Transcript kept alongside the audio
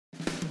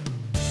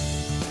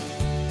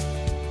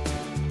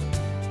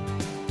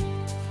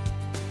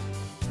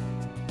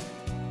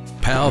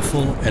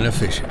Powerful and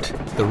efficient,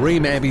 the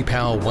Rheem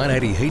AmbiPower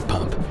 180 heat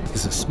pump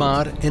is a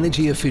smart,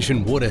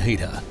 energy-efficient water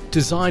heater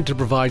designed to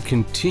provide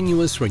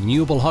continuous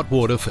renewable hot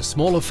water for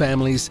smaller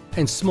families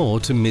and small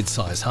to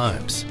mid-size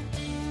homes.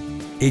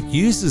 It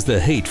uses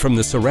the heat from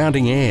the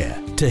surrounding air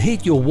to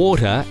heat your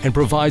water and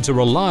provides a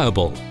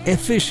reliable,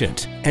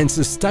 efficient and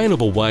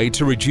sustainable way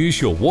to reduce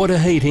your water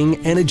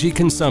heating energy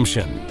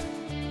consumption.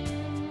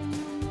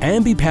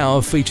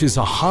 AmbiPower features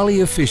a highly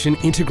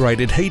efficient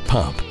integrated heat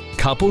pump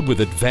coupled with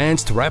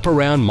advanced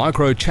wraparound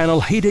micro-channel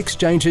heat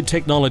exchanger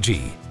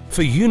technology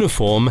for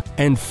uniform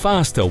and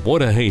faster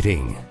water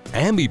heating.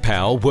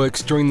 AmbiPower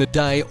works during the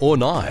day or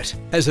night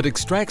as it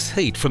extracts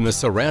heat from the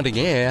surrounding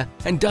air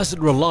and doesn't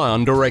rely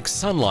on direct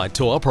sunlight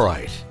to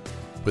operate.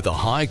 With a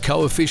high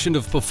coefficient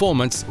of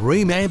performance,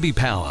 Rheem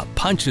AmbiPower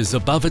punches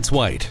above its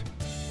weight.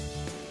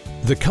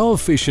 The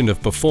coefficient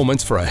of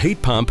performance for a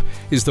heat pump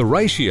is the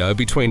ratio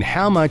between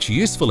how much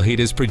useful heat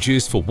is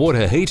produced for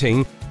water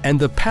heating and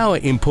the power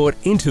input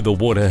into the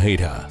water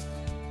heater.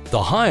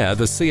 The higher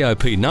the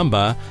COP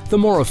number, the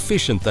more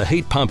efficient the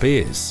heat pump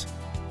is.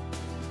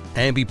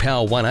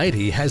 AmbiPower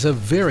 180 has a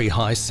very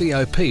high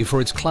COP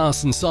for its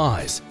class and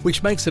size,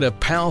 which makes it a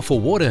powerful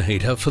water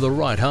heater for the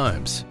right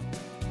homes.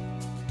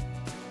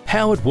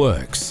 How it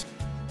works.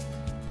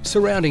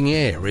 Surrounding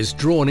air is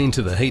drawn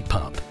into the heat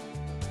pump.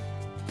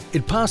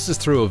 It passes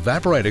through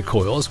evaporator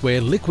coils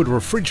where liquid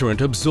refrigerant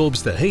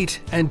absorbs the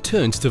heat and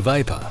turns to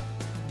vapour.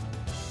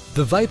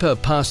 The vapour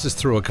passes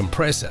through a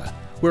compressor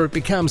where it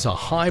becomes a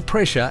high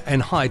pressure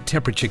and high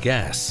temperature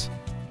gas.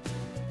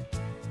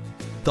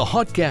 The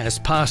hot gas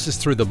passes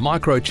through the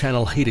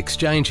micro-channel heat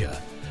exchanger,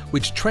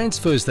 which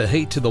transfers the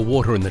heat to the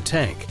water in the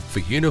tank for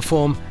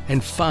uniform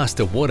and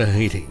faster water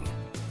heating.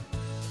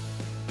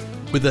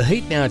 With the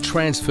heat now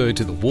transferred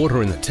to the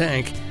water in the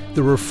tank,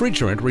 the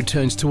refrigerant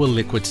returns to a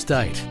liquid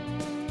state.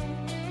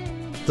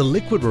 The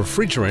liquid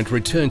refrigerant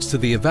returns to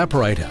the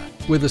evaporator,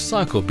 where the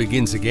cycle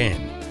begins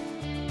again.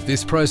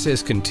 This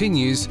process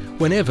continues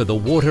whenever the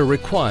water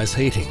requires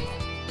heating.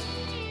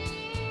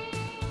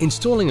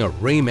 Installing a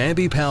Rheem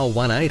AmbiPower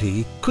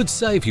 180 could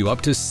save you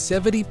up to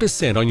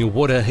 70% on your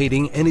water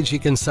heating energy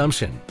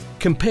consumption,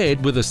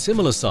 compared with a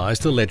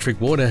similar-sized electric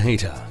water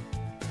heater.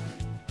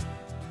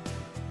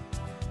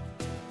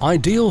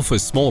 Ideal for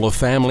smaller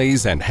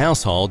families and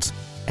households,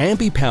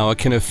 AmbiPower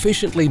can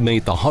efficiently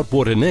meet the hot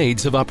water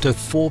needs of up to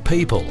 4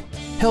 people,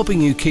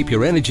 helping you keep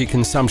your energy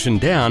consumption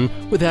down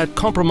without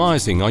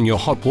compromising on your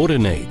hot water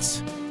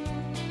needs.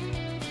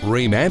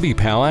 Rheem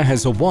AmbiPower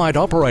has a wide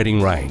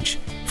operating range,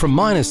 from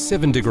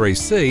 -7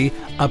 degrees C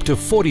up to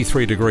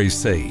 43 degrees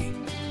C,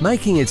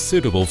 making it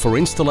suitable for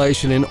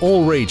installation in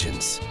all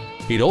regions.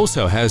 It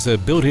also has a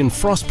built-in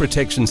frost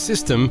protection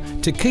system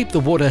to keep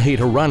the water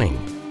heater running,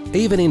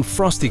 even in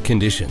frosty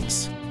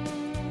conditions.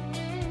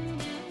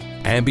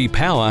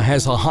 AmbiPower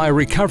has a high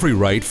recovery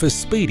rate for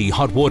speedy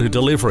hot water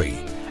delivery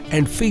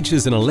and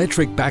features an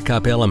electric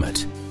backup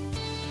element.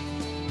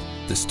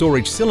 The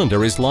storage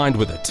cylinder is lined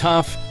with a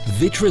tough,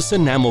 vitreous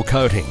enamel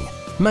coating,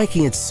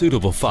 making it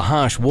suitable for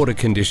harsh water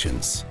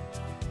conditions.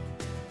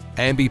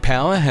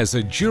 AmbiPower has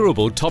a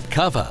durable top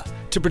cover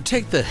to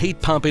protect the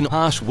heat pump in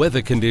harsh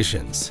weather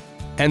conditions,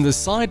 and the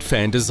side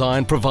fan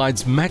design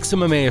provides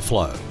maximum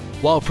airflow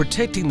while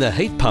protecting the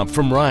heat pump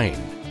from rain.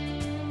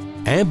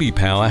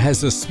 AmbiPower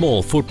has a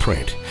small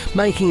footprint,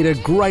 making it a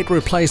great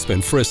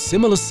replacement for a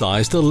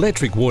similar-sized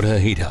electric water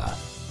heater.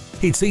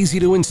 It's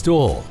easy to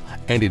install,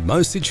 and in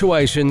most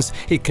situations,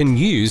 it can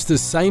use the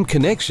same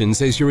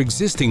connections as your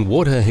existing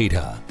water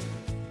heater.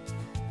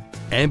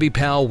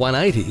 AmbiPower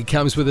 180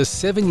 comes with a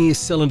 7-year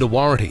cylinder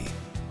warranty,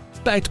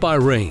 backed by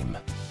Rheem.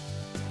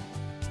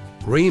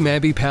 Rheem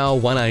AmbiPower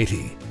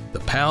 180,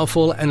 the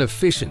powerful and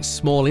efficient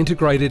small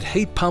integrated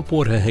heat pump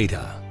water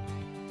heater.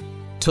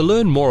 To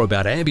learn more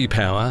about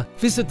AmbiPower,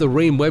 visit the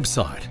Rheem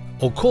website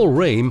or call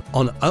Rheem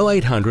on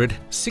 0800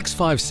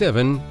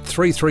 657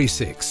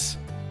 336.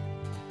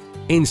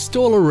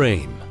 Install a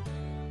Rheem.